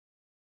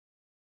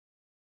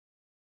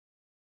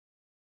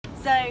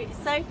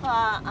So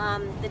far,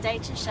 the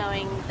data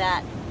showing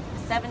that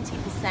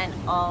 70%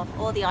 of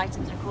all the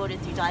items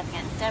recorded through Dive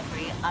Against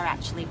Debris are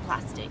actually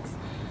plastics,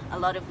 a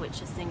lot of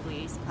which are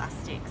single-use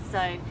plastics.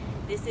 So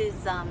this is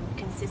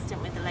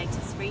consistent with the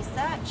latest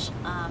research,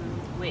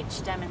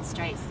 which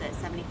demonstrates that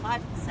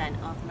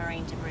 75% of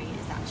marine debris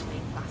is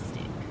actually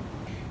plastic.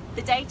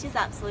 The data is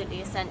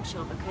absolutely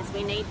essential because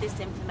we need this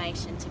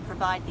information to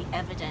provide the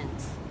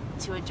evidence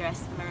to address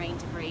the marine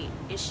debris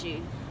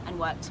issue and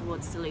work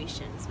towards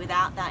solutions.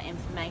 Without that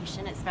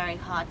information, it's very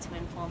hard to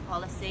inform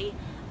policy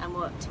and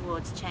work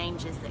towards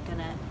changes that are going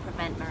to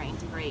prevent marine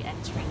debris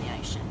entering the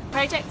ocean.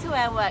 Project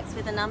Aware works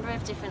with a number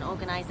of different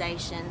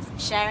organisations,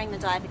 sharing the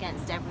Dive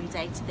Against Debris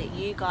data that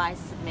you guys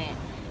submit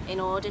in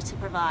order to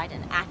provide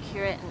an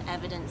accurate and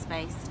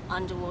evidence-based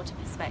underwater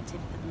perspective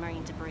of the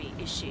marine debris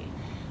issue,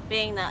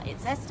 being that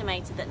it's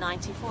estimated that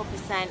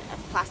 94%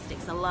 of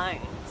plastics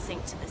alone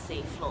sink to the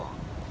sea floor.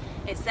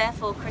 It's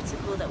therefore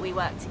critical that we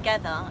work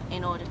together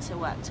in order to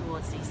work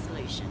towards these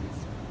solutions.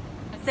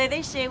 So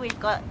this year we've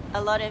got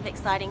a lot of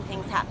exciting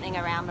things happening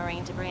around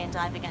marine debris and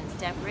Dive Against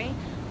Debris.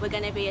 We're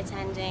going to be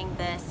attending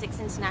the 6th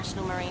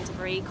International Marine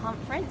Debris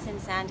Conference in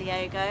San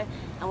Diego,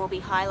 and we'll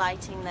be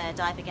highlighting the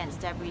Dive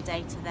Against Debris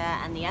data there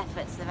and the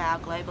efforts of our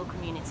global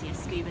community of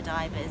scuba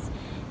divers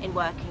in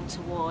working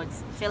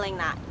towards filling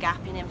that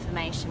gap in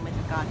information with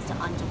regards to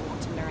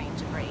underwater marine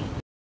debris.